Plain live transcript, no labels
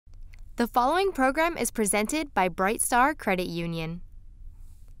The following program is presented by Bright Star Credit Union.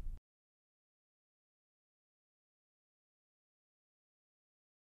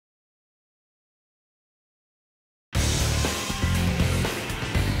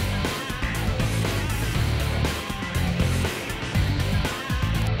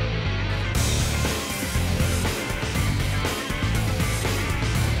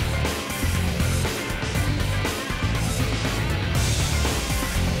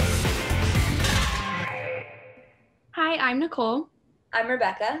 Hi, I'm Nicole. I'm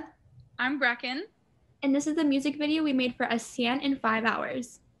Rebecca. I'm Bracken. And this is the music video we made for ASEAN in 5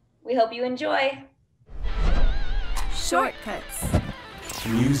 hours. We hope you enjoy. Shortcuts.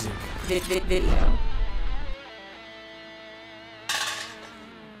 Music. Video.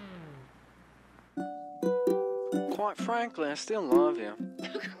 Quite frankly, I still love you.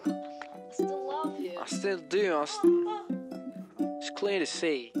 Still love you. I still do. It's clear to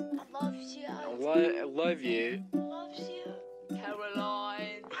see. I love you. I love you. Loves you.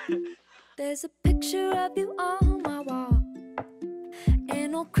 Caroline. There's a picture of you on my wall,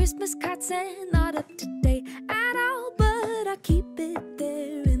 and on Christmas cards and not up to date at all, but I keep it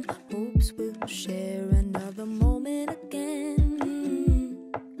there in hopes we'll share another moment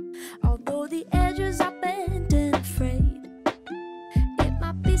again. Although the edges are bent and afraid, it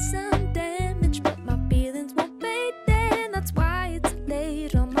might be some damage, but my feelings won't fade. Then that's why it's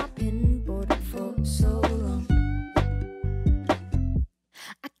laid on my pinboard for so long.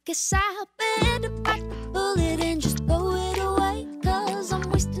 I guess I better bite the bullet and just throw it away, 'cause I'm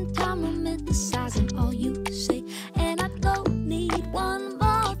wasting time romanticizing all you say, and I don't need one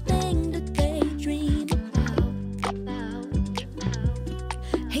more thing to daydream about.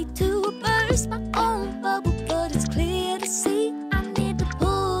 Hate to burst my own bubble, but it's clear to see I need to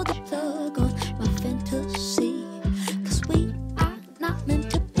pull the plug on my fantasy, 'cause we are not meant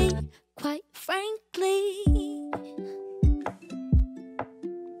to be, quite frankly.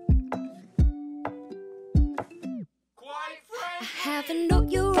 I have a note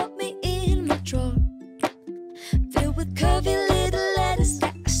you wrote me in my drawer, filled with curvy little letters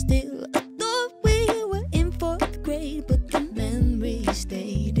that I still adore. We were in 4th grade, but the memory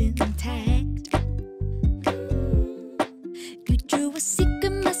stayed intact. You drew a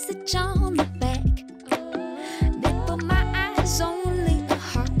secret message on the back, made for my eyes only, a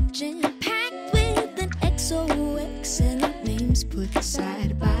heart jam-packed with an XOX and our names put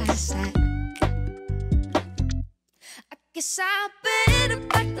side by side. Guess I better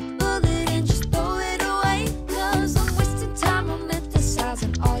bite the bullet and just throw it away, 'cause I'm wasting time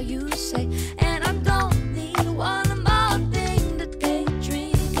romanticizing all you say, and I don't need one more thing to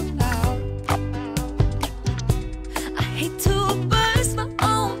daydream about. I hate to burst my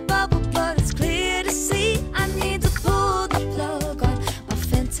own bubble, but it's clear to see I need to pull the plug on my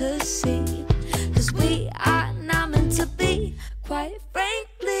fantasy, 'cause we are not meant to be, quite frankly.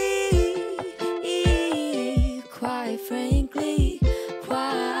 Quite frankly,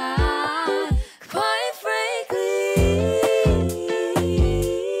 quite frankly,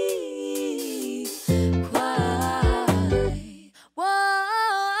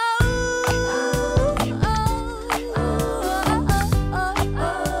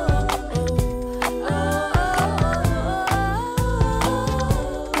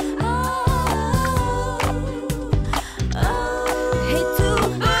 hate to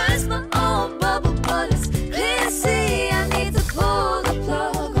burst my own bubble, but it's clear to see I need to pull the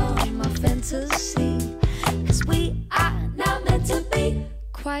plug on my fantasy, 'cause we are not meant to be,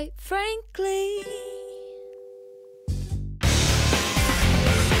 quite frankly.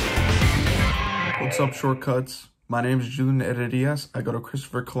 What's up, Shortcuts? My name is Julian Heredias. I go to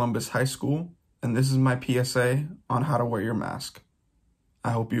Christopher Columbus High School, and this is my PSA on how to wear your mask.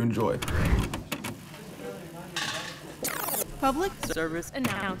 I hope you enjoy. Public service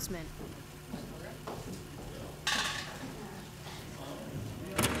announcement.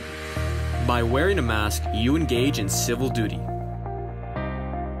 By wearing a mask, you engage in civil duty.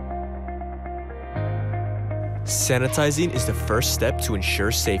 Sanitizing is the first step to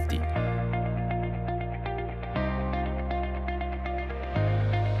ensure safety.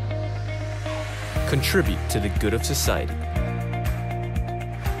 Contribute to the good of society.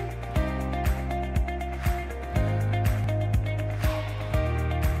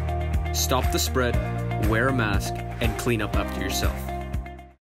 Stop the spread, wear a mask, and clean up after yourself.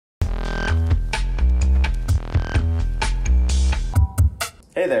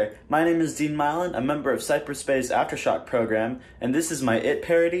 Hey there, my name is Dean Milan, a member of Cypress Bay's Aftershock program, and this is my IT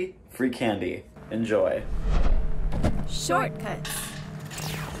parody, Free Candy. Enjoy. Shortcuts.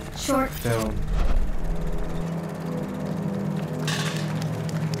 Short Film.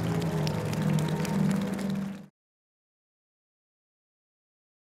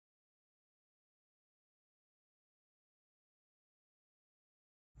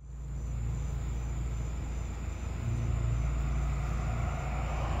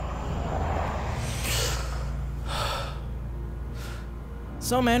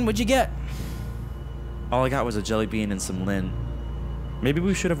 So, man, what'd you get? All I got was a jelly bean and some Lin. Maybe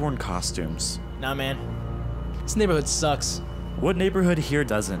we should have worn costumes. Nah, man. This neighborhood sucks. What neighborhood here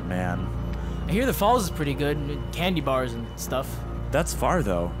doesn't, man? I hear the falls is pretty good. Candy bars and stuff. That's far,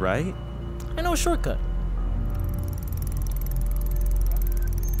 though, right? I know a shortcut.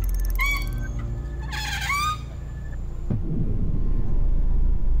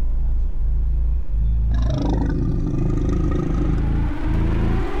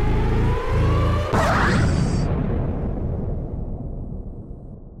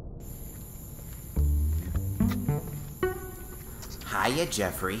 Hiya,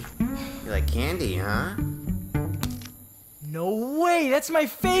 Jeffrey. You like candy, huh? No way! That's my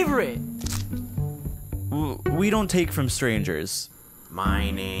favorite! We don't take from strangers. My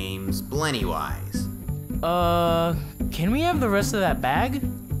name's Blennywise. Can we have the rest of that bag?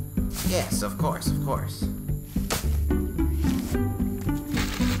 Yes, of course, of course.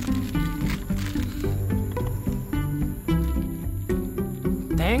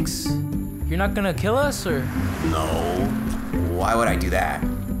 Thanks? You're not gonna kill us, or? No. Why would I do that? I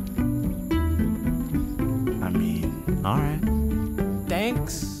mean, alright.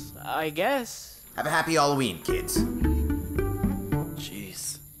 Thanks, I guess. Have a happy Halloween, kids.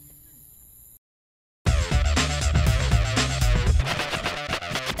 Jeez.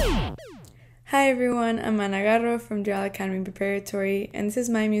 Hi everyone, I'm Ana Garro from Doral Academy Preparatory, and this is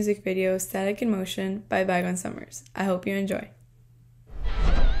my music video, Static in Motion, by Bygone Summers. I hope you enjoy.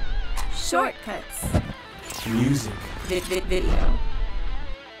 Shortcuts. Music. Video.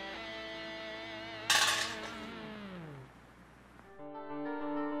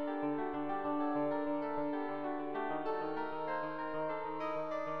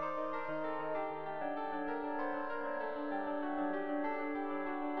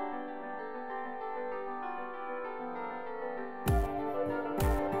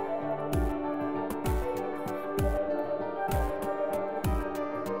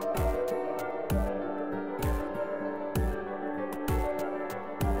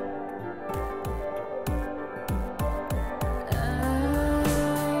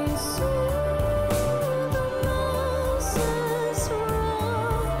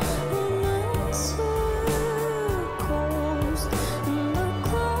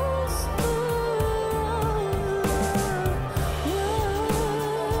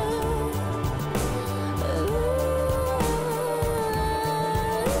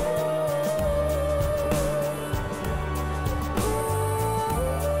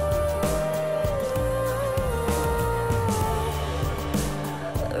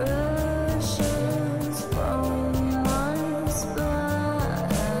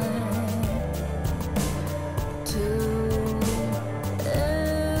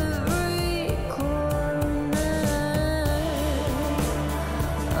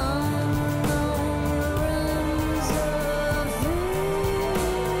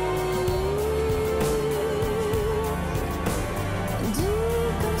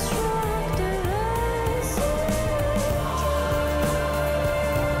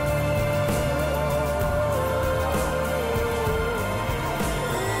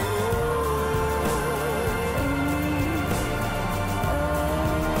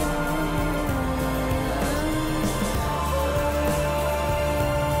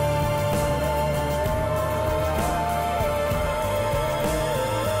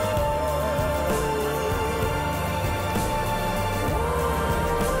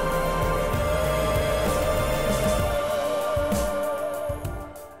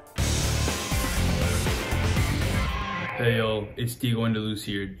 Hey y'all, it's Diego Andaluz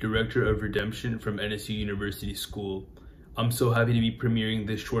here, Director of Redemption from NSU University School. I'm so happy to be premiering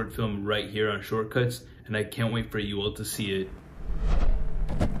this short film right here on Shortcuts, and I can't wait for you all to see it.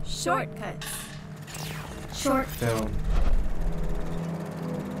 Shortcuts. Short film.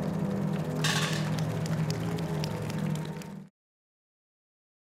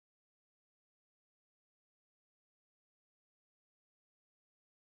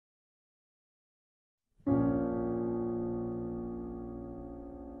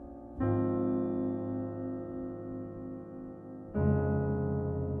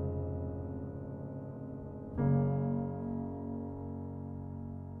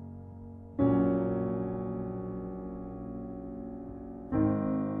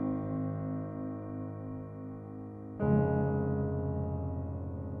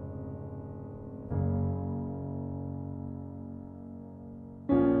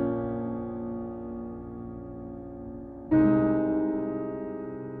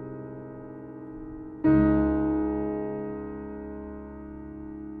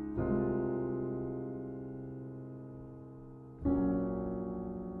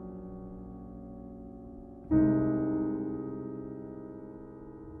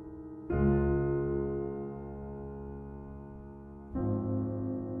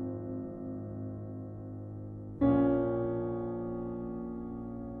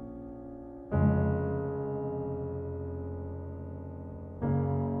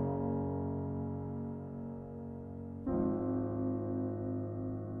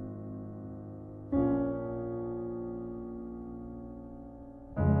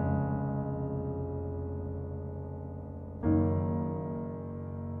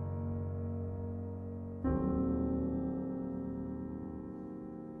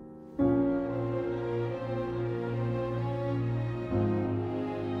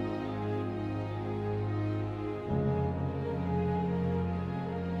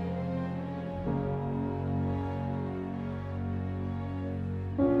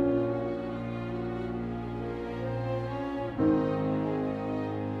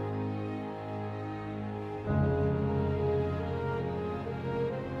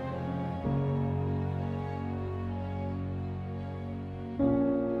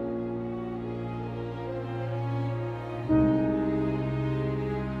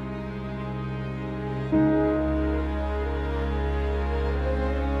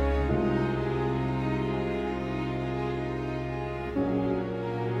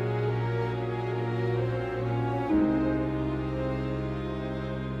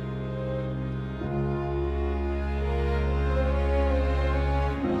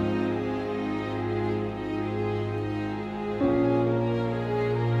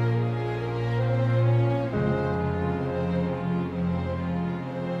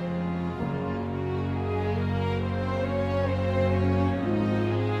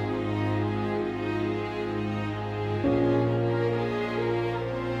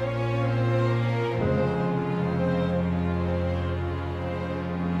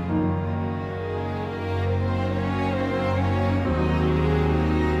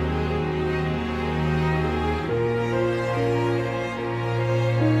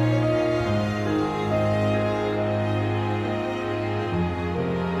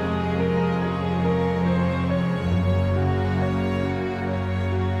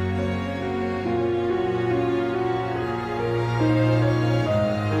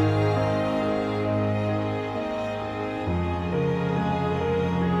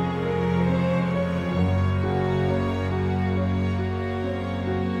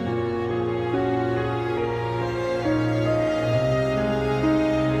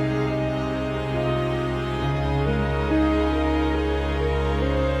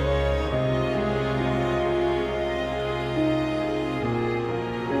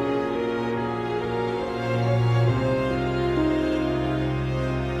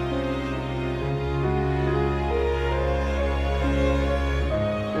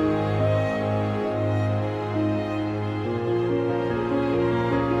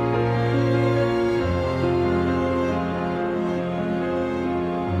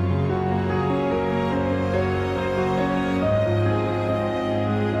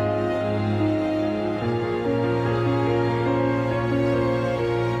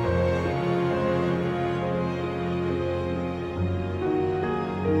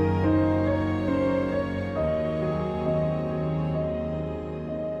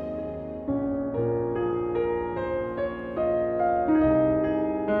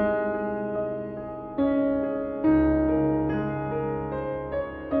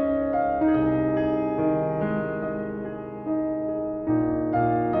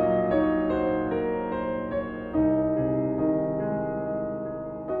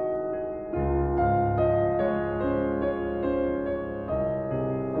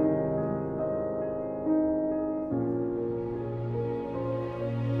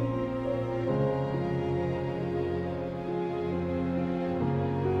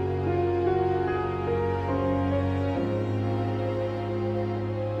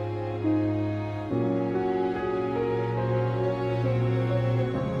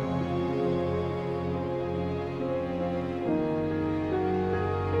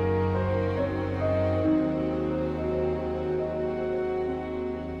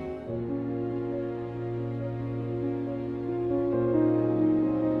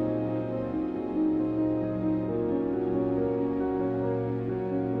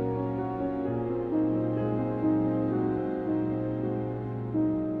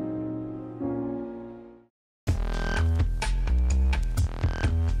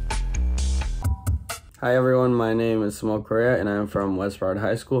 Hi everyone, my name is Samuel Correa and I am from West Broward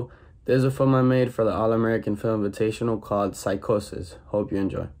High School. This is a film I made for the All-American Film Invitational called Psychosis. Hope you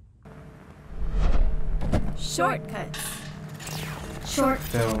enjoy. Shortcuts. Short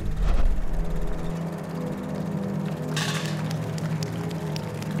film.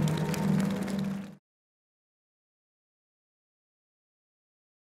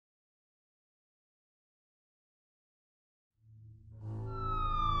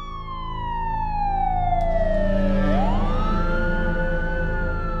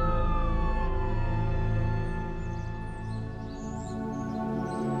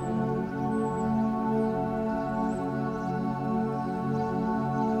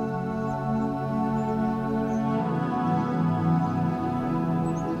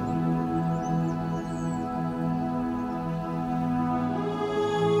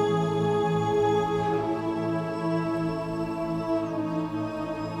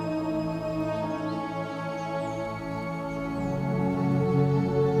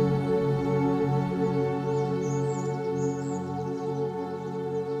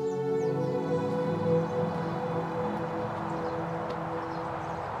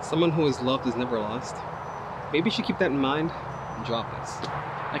 Someone who is loved is never lost. Maybe you should keep that in mind and drop this.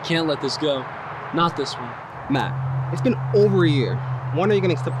 I can't let this go. Not this one. Matt, it's been over a year. When are you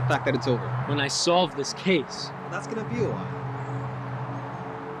gonna accept the fact that it's over? When I solve this case. Well, that's gonna be a while.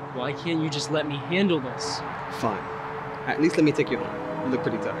 Why can't you just let me handle this? Fine. At least let me take you home. You look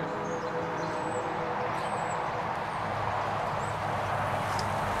pretty tired.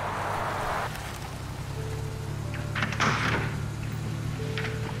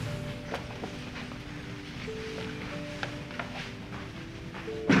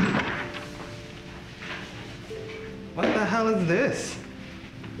 What the hell is this?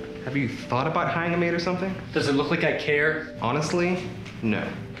 Have you thought about hiring a maid or something? Does it look like I care? Honestly, no.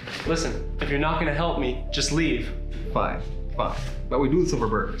 Listen, if you're not gonna help me, just leave. Fine, fine. But we do this over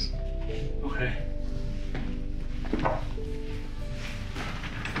burgers. Okay.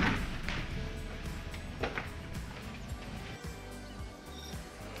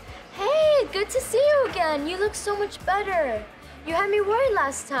 Hey, good to see you again. You look so much better. You had me worried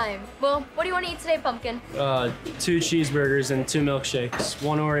last time. Well, what do you want to eat today, Pumpkin? 2 cheeseburgers and 2 milkshakes.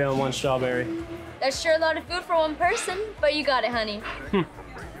 1 Oreo and 1 strawberry. That's sure a lot of food for one person, but you got it, honey.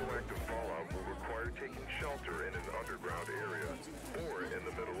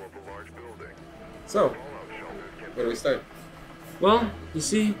 So, where do we start? Well, you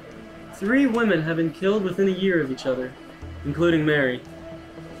see, 3 women have been killed within a year of each other, including Mary.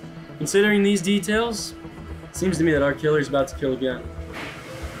 Considering these details, it seems to me that our killer's about to kill again.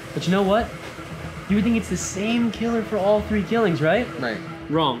 But you know what? You would think it's the same killer for all 3 killings, right? Right.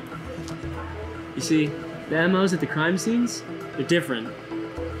 Wrong. You see, the MOs at the crime scenes, they're different,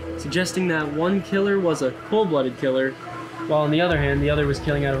 suggesting that one killer was a cold-blooded killer, while on the other hand, the other was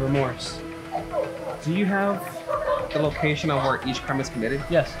killing out of remorse. Do you have the location of where each crime was committed?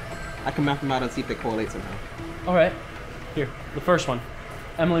 Yes. I can map them out and see if they correlate somehow. All right. Here, the first one.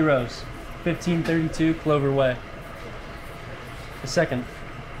 Emily Rose, 1532 Clover Way. The second,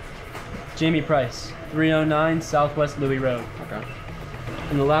 Jamie Price, 309 Southwest Louis Road. Okay.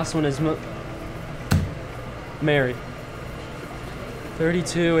 And the last one is Mary,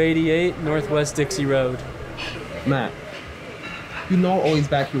 3288 Northwest Dixie Road. Matt, you know I'll always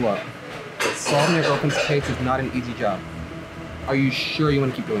back you up. Solving your girlfriend's case is not an easy job. Are you sure you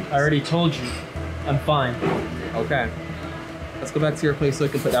want to keep doing this? I already told you. I'm fine. Okay. Let's go back to your place so I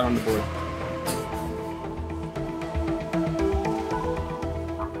can put that on the board.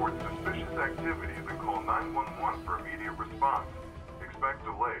 Report suspicious activity and call 911 for immediate response. Expect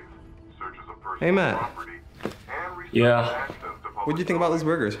delays. Searches of personal Hey, Matt. property and restrict Yeah. access to public What'd you think about those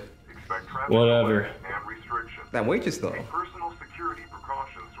burgers? Expect traffic Whatever. delays and restrictions. That waitress, though. Take personal security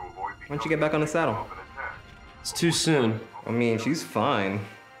precautions to avoid Why don't you get back on the saddle? of an attack. It's too soon. I mean, she's fine.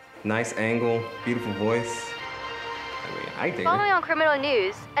 Nice angle, beautiful voice. I mean, I dig Following her. on criminal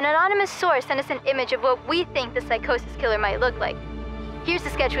news, an anonymous source sent us an image of what we think the psychosis killer might look like. Here's the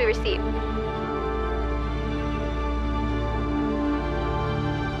sketch we received.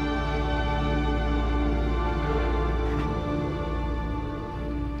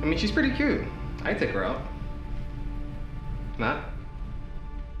 I mean, she's pretty cute. I'd take her out. Matt?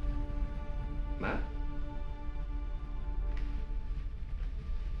 Matt?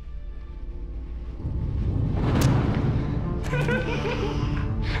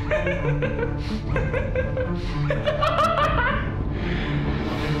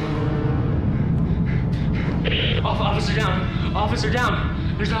 Officer down! Officer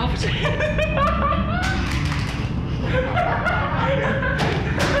down! There's an officer!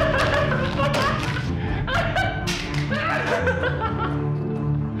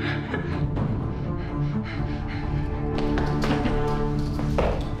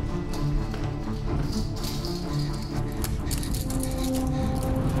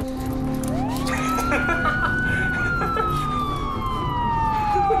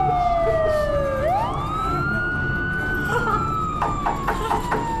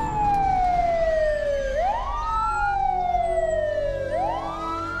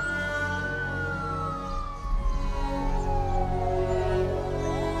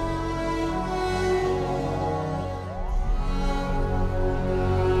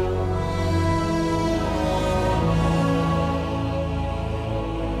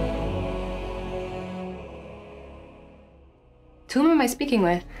 To whom am I speaking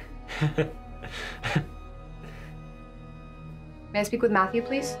with? May I speak with Matthew,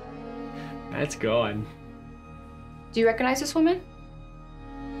 please? That's gone. Do you recognize this woman?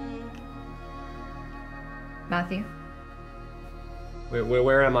 Matthew?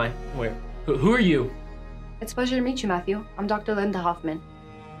 Where am I? Who are you? It's a pleasure to meet you, Matthew. I'm Dr. Linda Hoffman.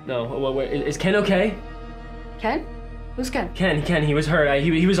 No, is Ken okay? Ken? Who's Ken? Ken, he was hurt.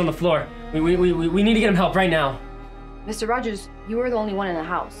 He was on the floor. We need to get him help right now. Mr. Rogers, you were the only one in the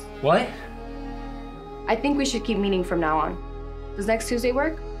house. What? I think we should keep meeting from now on. Does next Tuesday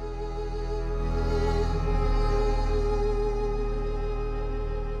work?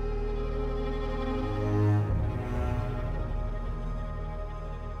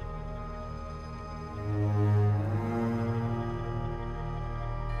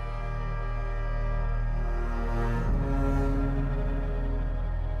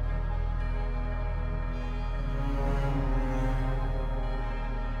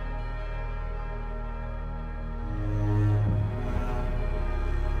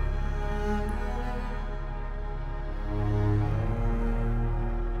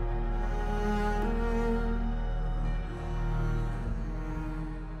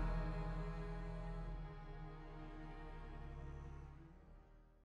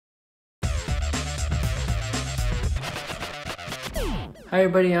 Hi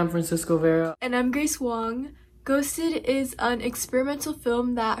everybody, I'm Francisco Vera. And I'm Grace Wong. Ghosted is an experimental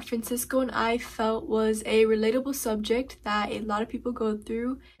film that Francisco and I felt was a relatable subject that a lot of people go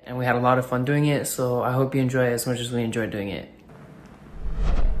through. And we had a lot of fun doing it, so I hope you enjoy it as much as we enjoyed doing it.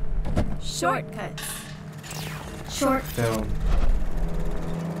 Shortcuts. Short film.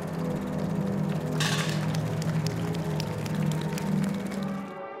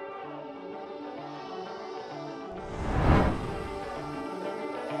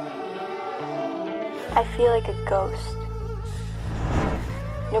 I feel like a ghost.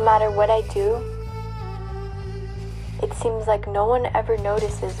 No matter what I do, it seems like no one ever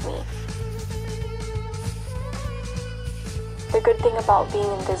notices me. The good thing about being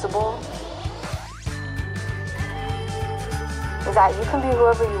invisible is that you can be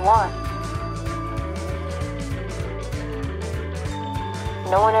whoever you want.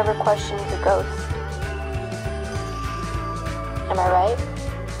 No one ever questions a ghost. Am I right?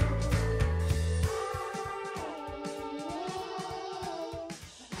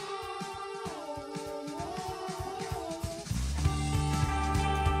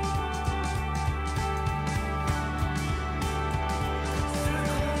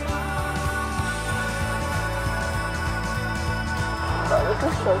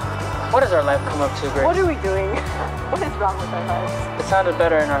 What does our life come up to, Grace? What are we doing? What is wrong with our lives? It sounded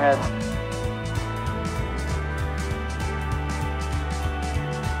better in our heads.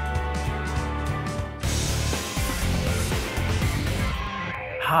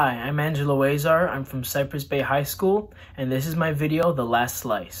 Hi, I'm Angela Wazar. I'm from Cypress Bay High School, and this is my video, The Last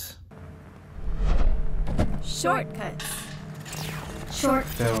Slice. Shortcuts. Short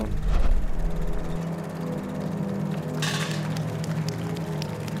film.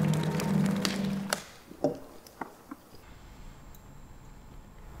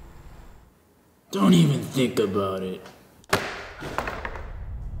 Don't even think about it.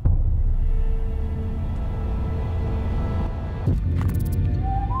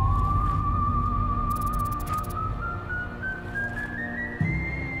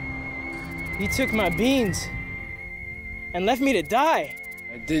 He took my beans and left me to die.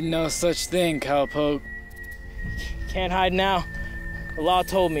 I did no such thing, cowpoke. Can't hide now. The law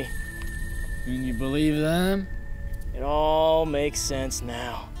told me. And you believe them? It all makes sense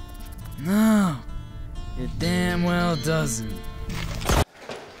now. No, it damn well doesn't. Just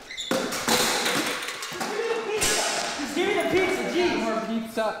give me the pizza, geez. More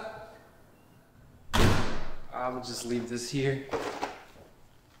pizza. I will just leave this here.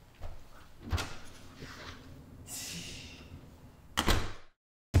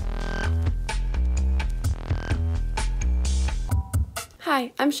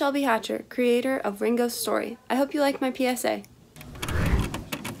 Hi, I'm Shelby Hatcher, creator of Ringo's Story. I hope you like my PSA.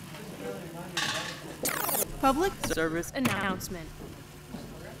 Public service announcement.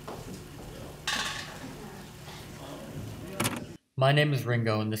 My name is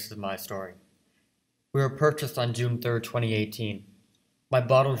Ringo and this is my story. We were purchased on June 3rd, 2018. My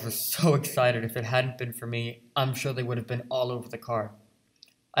bottles were so excited. If it hadn't been for me, I'm sure they would have been all over the car.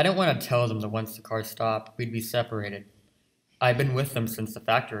 I didn't want to tell them that once the car stopped, we'd be separated. I'd been with them since the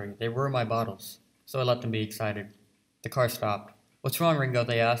factory. They were my bottles, so I let them be excited. The car stopped. "What's wrong, Ringo?"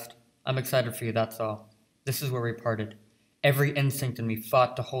 they asked. "I'm excited for you, that's all." This is where we parted. Every instinct in me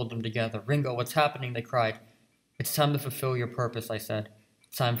fought to hold them together. "Ringo, what's happening?" they cried. "It's time to fulfill your purpose," I said.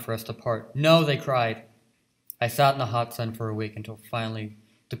 "It's time for us to part." "No," they cried. I sat in the hot sun for a week until finally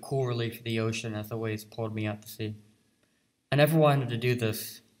the cool relief of the ocean as the waves pulled me out to sea. I never wanted to do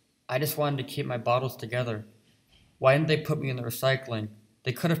this. I just wanted to keep my bottles together. Why didn't they put me in the recycling?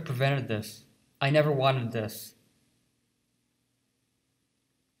 They could have prevented this. I never wanted this.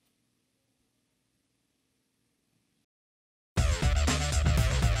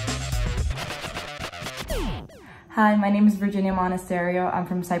 Hi, my name is Virginia Monasterio. I'm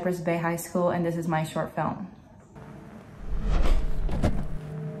from Cypress Bay High School, and this is my short film.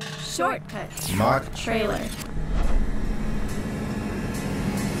 Shortcuts. Mark. Trailer.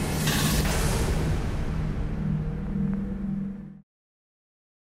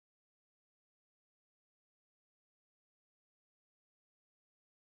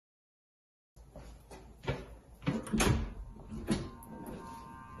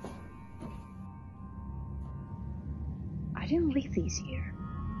 I didn't leave these here.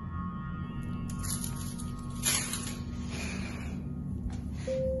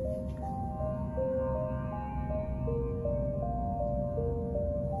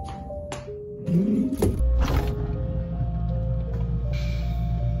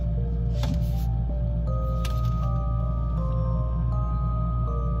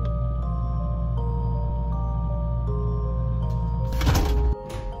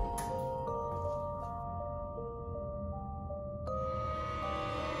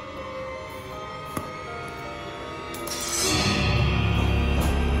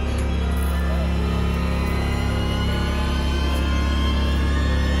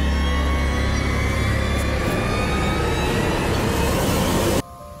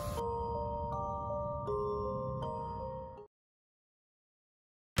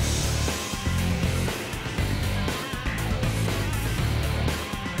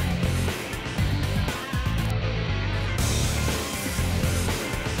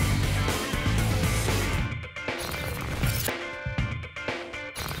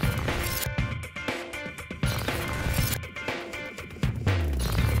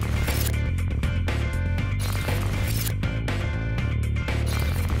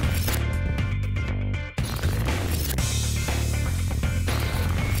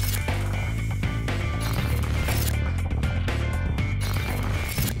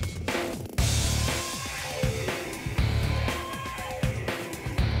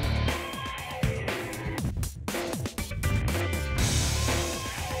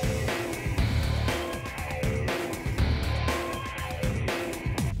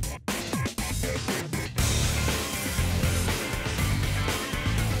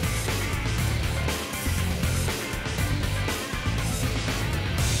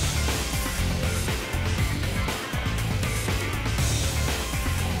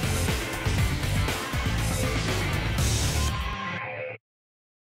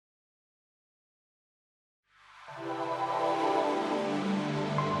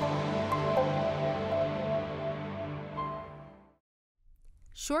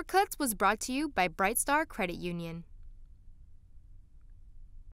 Shortcuts was brought to you by Bright Star Credit Union.